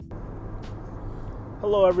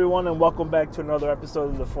Hello, everyone, and welcome back to another episode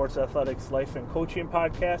of the Force Athletics Life and Coaching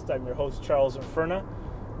Podcast. I'm your host, Charles Inferna.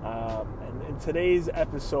 And in today's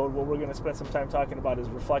episode, what we're going to spend some time talking about is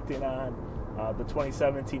reflecting on the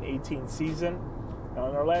 2017-18 season. Now,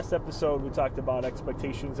 in our last episode, we talked about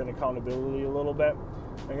expectations and accountability a little bit.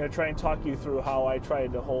 I'm going to try and talk you through how I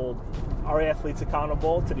tried to hold our athletes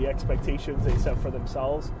accountable to the expectations they set for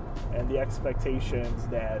themselves and the expectations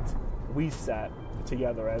that we set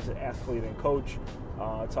together as an athlete and coach.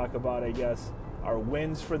 Talk about, our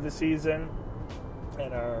wins for the season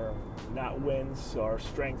and our not wins, so our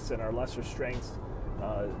strengths and our lesser strengths,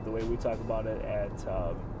 the way we talk about it at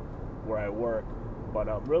where I work.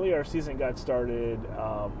 But really our season got started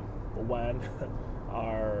when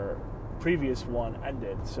our previous one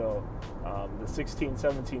ended. So the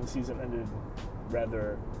 16-17 season ended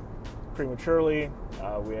rather prematurely.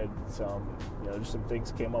 We had just some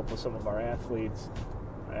things came up with some of our athletes,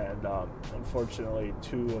 and unfortunately,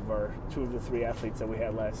 two of the three athletes that we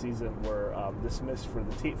had last season were dismissed from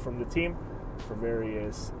the team for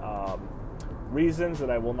various reasons that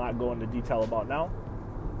I will not go into detail about now.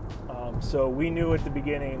 So we knew at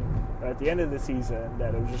the end of the season,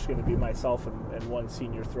 that it was just going to be myself and one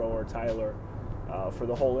senior thrower, Tyler, for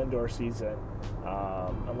the whole indoor season,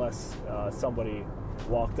 unless somebody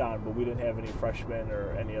walked on, but we didn't have any freshmen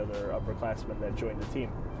or any other upperclassmen that joined the team.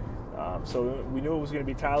 So we knew it was going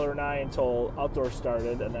to be Tyler and I until outdoor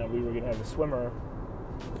started, and then we were going to have a swimmer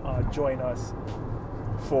join us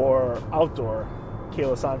for outdoor,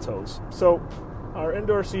 Kayla Santos. So our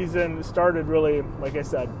indoor season started really, like I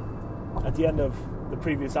said, at the end of the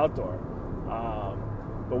previous outdoor. But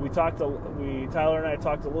Tyler and I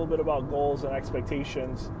talked a little bit about goals and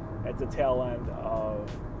expectations at the tail end of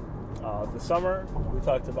the summer. We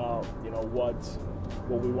talked about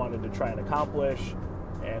what we wanted to try and accomplish,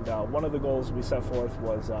 and one of the goals we set forth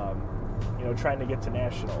was trying to get to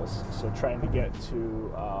nationals. So trying to get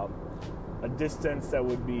to a distance that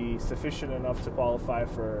would be sufficient enough to qualify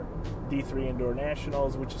for D3 indoor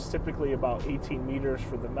nationals, which is typically about 18 meters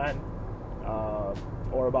for the men,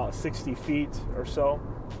 or about 60 feet or so,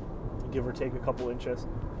 give or take a couple inches.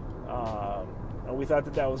 And we thought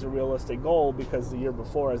that was a realistic goal because the year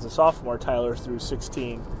before, as a sophomore, Tyler threw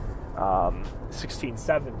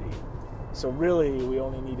 1670. So really, we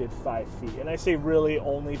only needed 5 feet. And I say really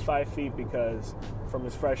only 5 feet because from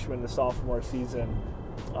his freshman to sophomore season,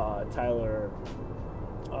 Tyler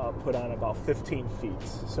put on about 15 feet.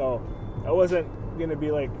 So that wasn't going to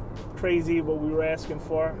be like crazy what we were asking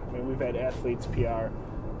for. I mean, we've had athletes PR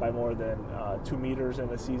by more than 2 meters in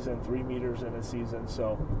a season, 3 meters in a season.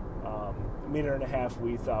 So a meter and a half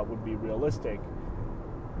we thought would be realistic.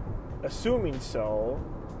 Assuming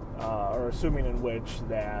in which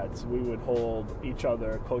that we would hold each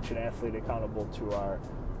other, coach and athlete, accountable to our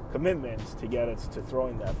commitments to get us to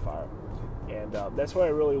throwing that far. And that's where I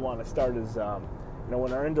really want to start is,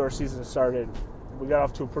 when our indoor season started, we got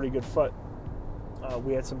off to a pretty good foot.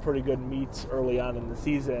 We had some pretty good meets early on in the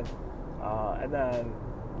season. And then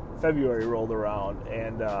February rolled around,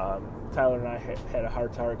 and Tyler and I had a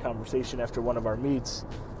heart-to-heart conversation after one of our meets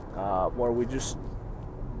where we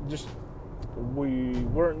we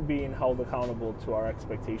weren't being held accountable to our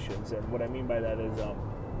expectations. And what I mean by that is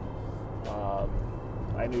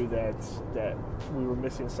I knew that we were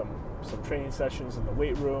missing some training sessions in the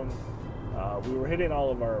weight room. We were hitting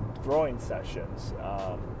all of our throwing sessions,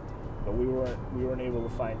 but we weren't able to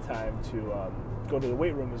find time to go to the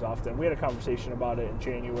weight room as often. We had a conversation about it in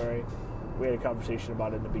January. We had a conversation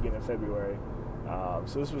about it in the beginning of February.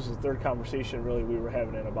 So this was the third conversation really we were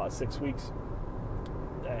having in about 6 weeks,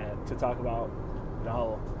 and to talk about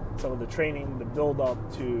how some of the training, the build up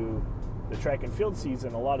to the track and field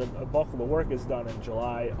season, a bulk of the work is done in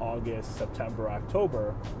July, August, September,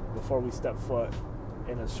 October, before we step foot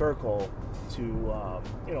in a circle to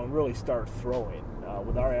really start throwing.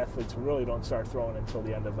 With our athletes, we really don't start throwing until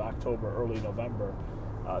the end of October, early November.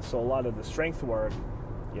 So a lot of the strength work,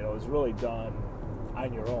 is really done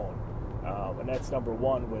on your own. And that's number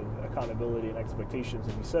one with accountability and expectations.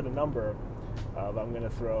 If you set a number of I'm going to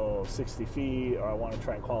throw 60 feet, or I want to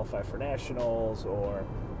try and qualify for nationals, or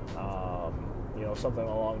something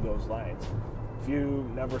along those lines. If you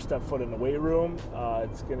never step foot in the weight room,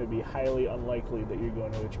 it's going to be highly unlikely that you're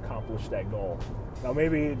going to accomplish that goal. Now,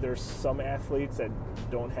 maybe there's some athletes that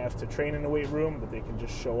don't have to train in the weight room, but they can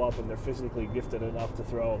just show up and they're physically gifted enough to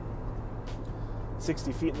throw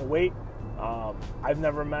 60 feet in the weight. I've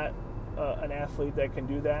never met an athlete that can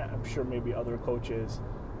do that. I'm sure maybe other coaches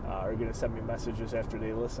are going to send me messages after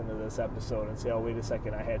they listen to this episode and say, oh, wait a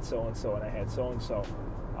second, I had so-and-so and I had so-and-so.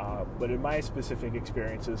 But in my specific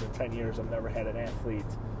experiences in 10 years, I've never had an athlete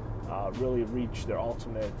really reach their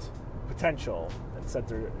ultimate potential and set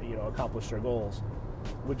their, accomplish their goals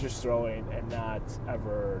with just throwing and not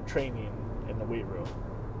ever training in the weight room.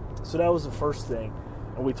 So that was the first thing,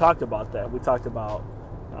 and we talked about that. We talked about,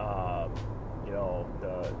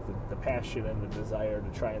 the passion and the desire to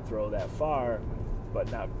try and throw that far, but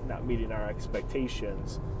not meeting our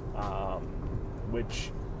expectations,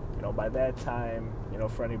 which, by that time,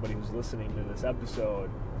 for anybody who's listening to this episode,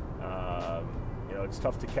 it's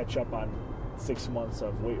tough to catch up on 6 months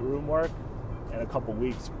of weight room work and a couple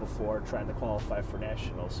weeks before trying to qualify for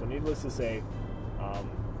nationals. So needless to say,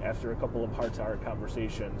 after a couple of heart-to-heart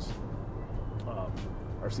conversations,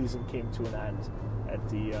 our season came to an end at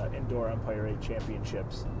the Indoor Empire 8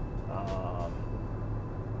 Championships.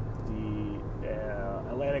 The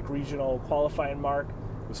Atlantic Regional qualifying mark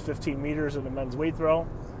was 15 meters in the men's weight throw.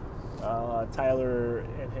 Tyler,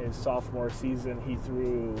 in his sophomore season, he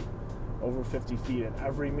threw over 50 feet in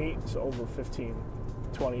every meet, so over 15,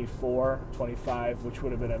 24, 25, which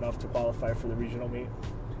would have been enough to qualify for the regional meet.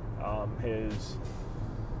 His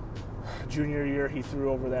junior year, he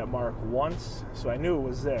threw over that mark once, so I knew it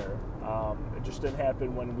was there. It just didn't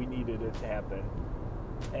happen when we needed it to happen.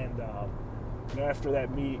 And after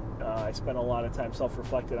that meet, I spent a lot of time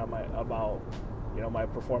self-reflecting on about my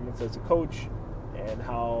performance as a coach and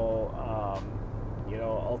how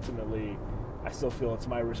ultimately I still feel it's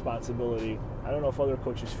my responsibility. I don't know if other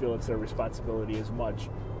coaches feel it's their responsibility as much,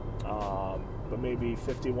 but maybe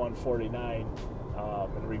 51-49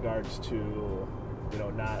 in regards to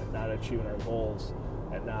not achieving our goals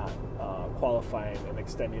and not qualifying and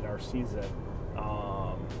extending our season.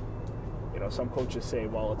 Some coaches say,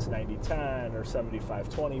 well, it's 90-10 or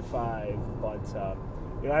 75-25, but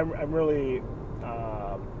I'm really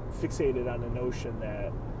fixated on the notion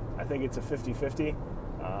that I think it's a 50-50.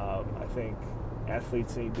 I think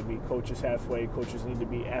athletes need to meet coaches halfway. Coaches need to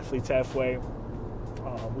meet athletes halfway.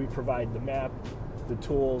 We provide the map, the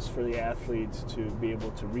tools for the athletes to be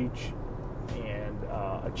able to reach and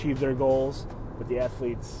achieve their goals, but the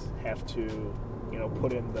athletes have to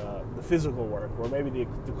put in the physical work, or maybe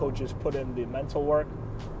the coaches put in the mental work,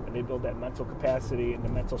 and they build that mental capacity and the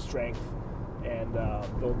mental strength and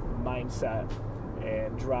build mindset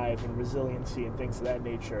and drive and resiliency and things of that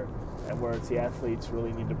nature, and where it's the athletes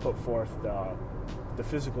really need to put forth the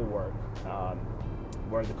physical work,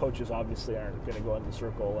 where the coaches obviously aren't going to go in the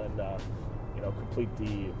circle and complete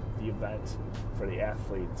the event for the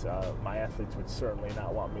athletes. My athletes would certainly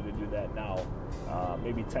not want me to do that now,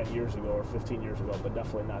 maybe 10 years ago or 15 years ago, but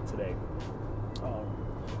definitely not today.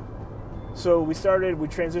 So we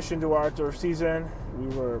transitioned to our outdoor season.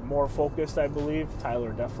 We were more focused, I believe.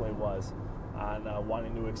 Tyler definitely was, on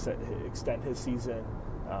wanting to extend his season,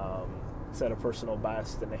 set a personal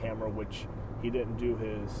best in the hammer, which he didn't do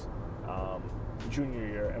his junior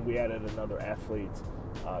year, and we added another athlete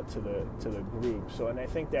to the group. So, and I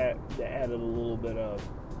think that added a little bit of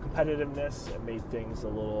competitiveness and made things a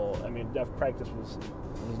little. Practice was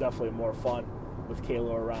definitely more fun with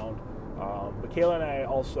Kayla around. But Kayla and I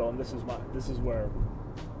also, and this is where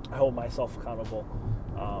I hold myself accountable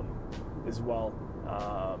as well.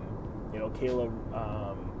 Kayla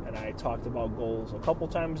and I talked about goals a couple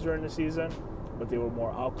times during the season, but they were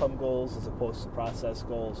more outcome goals as opposed to process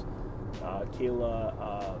goals. Kayla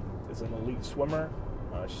is an elite swimmer.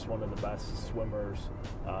 She's one of the best swimmers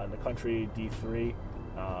in the country, D3.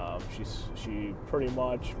 She pretty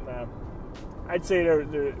much, I'd say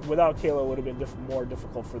without Kayla, it would have been more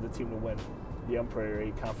difficult for the team to win the Empire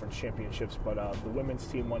 8 Conference Championships. But the women's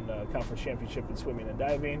team won the conference championship in swimming and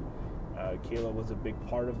diving. Kayla was a big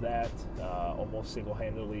part of that, almost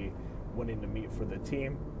single-handedly winning the meet for the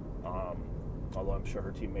team. Although I'm sure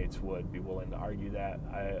her teammates would be willing to argue that.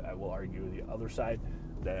 I will argue the other side,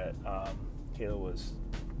 that Kayla was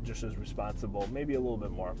just as responsible, maybe a little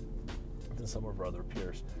bit more than some of her other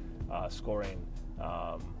peers, scoring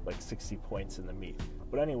like 60 points in the meet.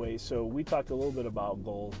 But anyway, so we talked a little bit about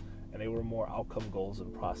goals, and they were more outcome goals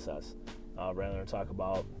and process. Rather than talk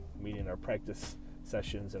about meeting our practice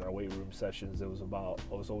sessions and our weight room sessions, I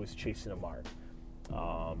was always chasing a mark.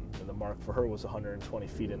 And the mark for her was 120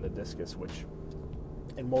 feet in the discus, which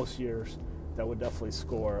in most years that would definitely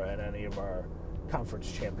score at any of our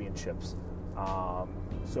conference championships.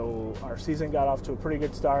 So our season got off to a pretty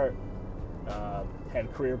good start.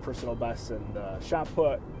 Had career personal bests in the shot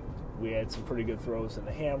put. We had some pretty good throws in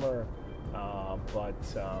the hammer, but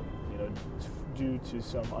due to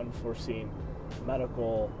some unforeseen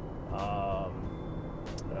medical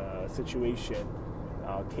situation,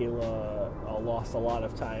 Kayla lost a lot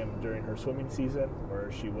of time during her swimming season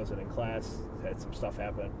where she wasn't in class, had some stuff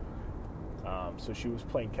happen. So she was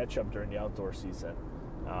playing catch up during the outdoor season.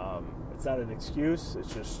 It's not an excuse.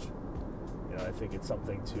 It's just, I think it's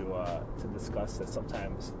something to discuss, that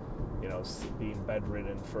sometimes, being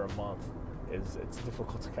bedridden for a month it's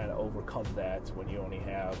difficult to kind of overcome that when you only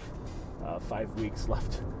have 5 weeks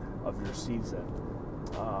left of your season.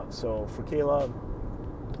 So for Kayla,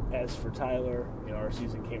 as for Tyler, our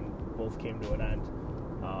season both came to an end.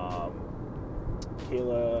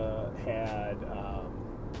 Kayla had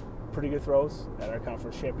pretty good throws at our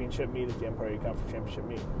conference championship meet, at the Empire Conference Championship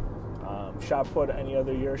meet. Shot put any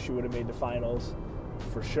other year, she would have made the finals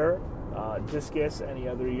for sure. Discus any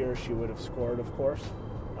other year, she would have scored, of course.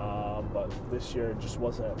 But this year it just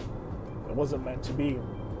wasn't meant to be.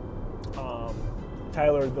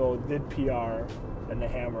 Tyler, though, did PR in the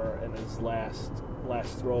hammer in his last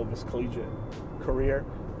throw of his collegiate career,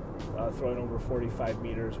 throwing over 45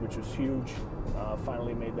 meters, which was huge.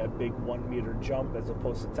 Finally made that big 1 meter jump as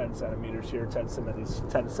opposed to 10 centimeters here, 10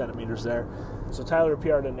 centimeters there. So Tyler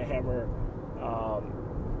PR'd in the hammer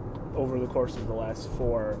over the course of the last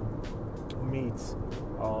 4 meets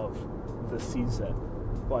of the season.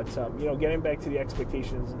 But getting back to the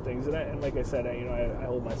expectations and things, and like I said, I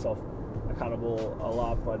hold myself accountable a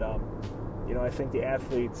lot, but I think the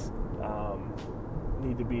athletes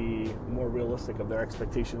need to be more realistic of their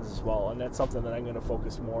expectations as well, and that's something that I'm going to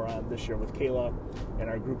focus more on this year with Kayla and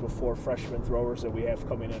our group of 4 freshman throwers that we have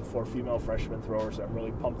coming in, 4 female freshman throwers that I'm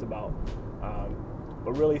really pumped about.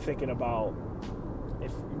 But really thinking about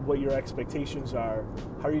what your expectations are,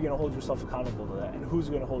 how are you going to hold yourself accountable to that, and who's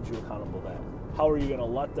going to hold you accountable to that? How are you going to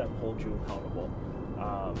let them hold you accountable?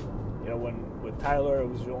 When with Tyler, it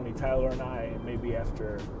was only Tyler and I, and maybe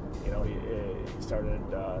after, he started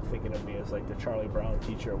thinking of me as like the Charlie Brown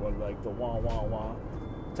teacher, with like the wah, wah, wah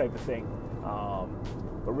type of thing.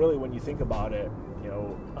 But really, when you think about it,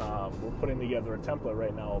 we're putting together a template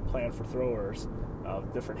right now, a plan for throwers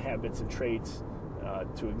of different habits and traits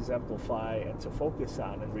to exemplify and to focus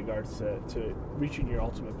on in regards to reaching your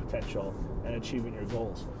ultimate potential and achieving your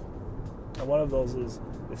goals. And one of those is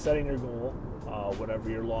setting your goal, whatever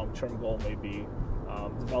your long-term goal may be,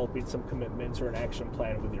 developing some commitments or an action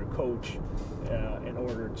plan with your coach in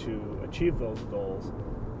order to achieve those goals,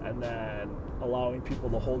 and then allowing people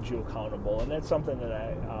to hold you accountable. And that's something that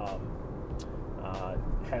I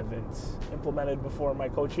haven't implemented before in my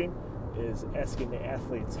coaching, is asking the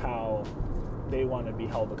athletes how they want to be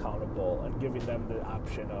held accountable and giving them the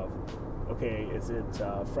option of, okay, is it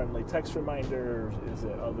friendly text reminders? Is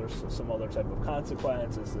it some other type of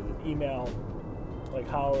consequence? Is it an email? Like,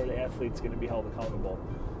 how are the athletes going to be held accountable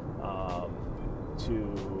to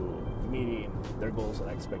meeting their goals and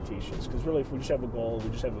expectations? Because really, if we just have a goal, we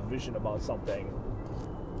just have a vision about something,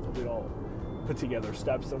 we don't put together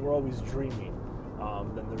steps, then we're always dreaming.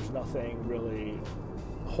 Then there's nothing really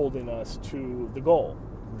holding us to the goal.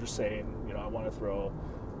 We're just saying, I want to throw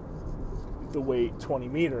the weight 20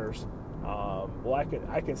 meters. Well,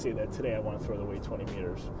 I can say that today I want to throw the weight 20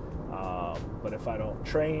 meters. But if I don't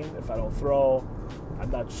train, if I don't throw, I'm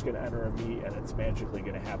not just going to enter a meet and it's magically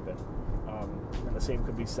going to happen. And the same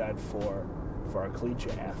could be said for our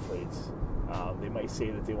collegiate athletes. They might say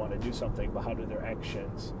that they want to do something, but how do their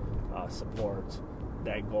actions support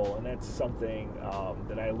that goal? And that's something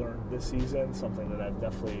that I learned this season, something that I've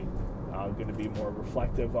definitely going to be more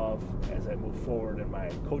reflective of as I move forward in my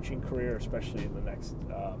coaching career, especially in the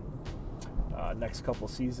next couple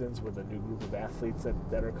seasons with a new group of athletes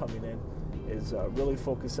that are coming in, is really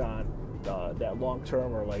focus on that long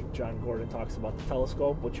term, or like John Gordon talks about, the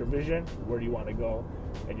telescope. What's your vision? Where do you want to go?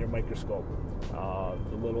 And your microscope.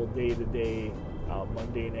 The little day-to-day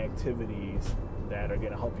mundane activities that are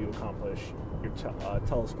going to help you accomplish your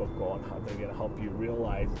telescope goal, and how they're going to help you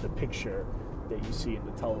realize the picture that you see in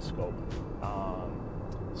the telescope.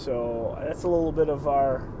 So that's a little bit of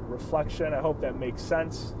our reflection. I hope that makes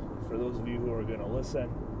sense for those of you who are going to listen.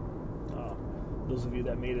 Those of you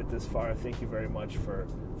that made it this far, thank you very much for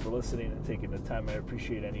listening and taking the time. I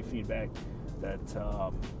appreciate any feedback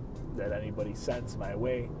that anybody sends my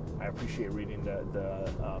way. I appreciate reading the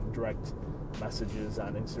direct messages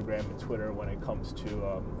on Instagram and Twitter when it comes to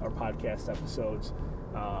our podcast episodes.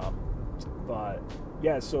 But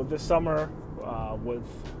yeah, so this summer with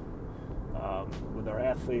our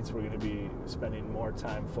athletes, we're going to be spending more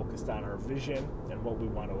time focused on our vision and what we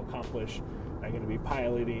want to accomplish. I'm going to be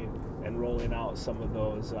piloting and rolling out some of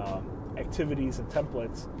those activities and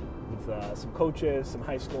templates with some coaches, some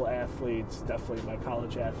high school athletes, definitely my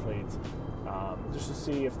college athletes, just to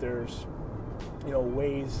see if there's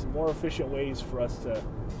more efficient ways for us to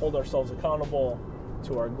hold ourselves accountable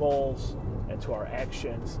to our goals and to our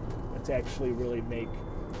actions, and to actually really make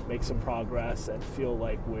some progress and feel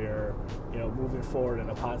like we're moving forward in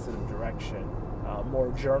a positive direction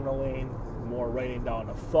more journaling, more writing down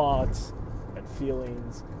of thoughts and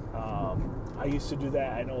feelings. I used to do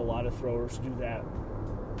that. I know a lot of throwers do that.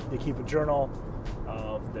 They keep a journal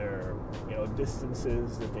of their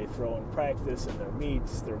distances that they throw in practice and their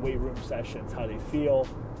meets, their weight room sessions, how they feel.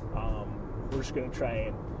 We're just going to try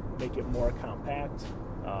and make it more compact,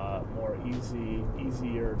 more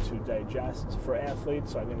easier to digest for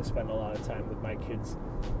athletes. So I'm going to spend a lot of time with my kids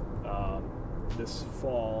this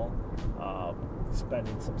fall,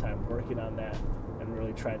 spending some time working on that and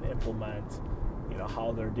really trying to implement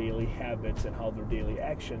how their daily habits and how their daily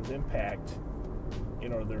actions impact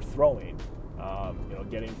their throwing.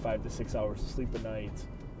 Getting 5 to 6 hours of sleep a night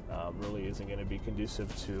really isn't going to be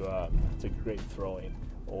conducive to great throwing,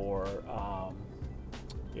 or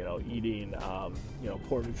eating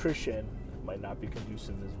poor nutrition might not be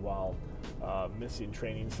conducive as well. Missing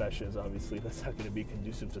training sessions, obviously that's not going to be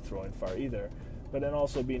conducive to throwing far either. But then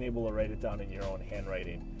also being able to write it down in your own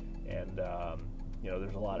handwriting, and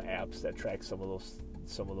there's a lot of apps that track some of those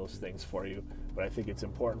things for you. But I think it's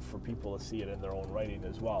important for people to see it in their own writing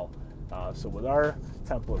as well. So with our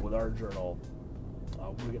template, with our journal,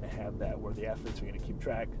 we're going to have that where the athletes are going to keep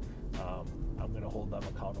track. I'm going to hold them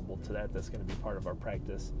accountable to that. That's going to be part of our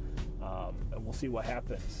practice, and we'll see what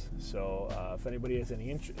happens. So if anybody has any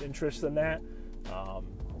interest in that,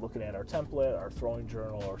 looking at our template, our throwing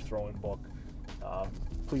journal, our throwing book,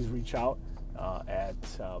 please reach out at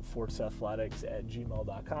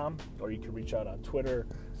fortsathletics@gmail.com, or you can reach out on Twitter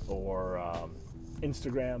or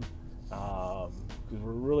Instagram, because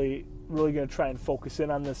we're really going to try and focus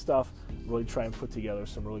in on this stuff, really try and put together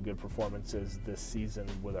some really good performances this season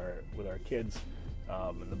with our kids.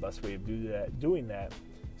 And the best way of doing that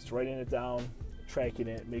is writing it down, tracking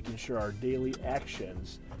it, making sure our daily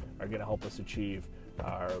actions are going to help us achieve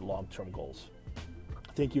our long-term goals.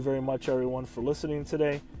 Thank you very much, everyone, for listening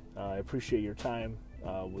today. I appreciate your time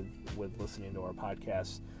with listening to our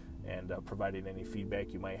podcast and providing any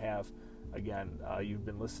feedback you might have. Again, you've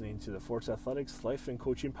been listening to the Forts Athletics Life and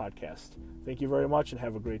Coaching Podcast. Thank you very much and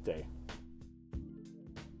have a great day.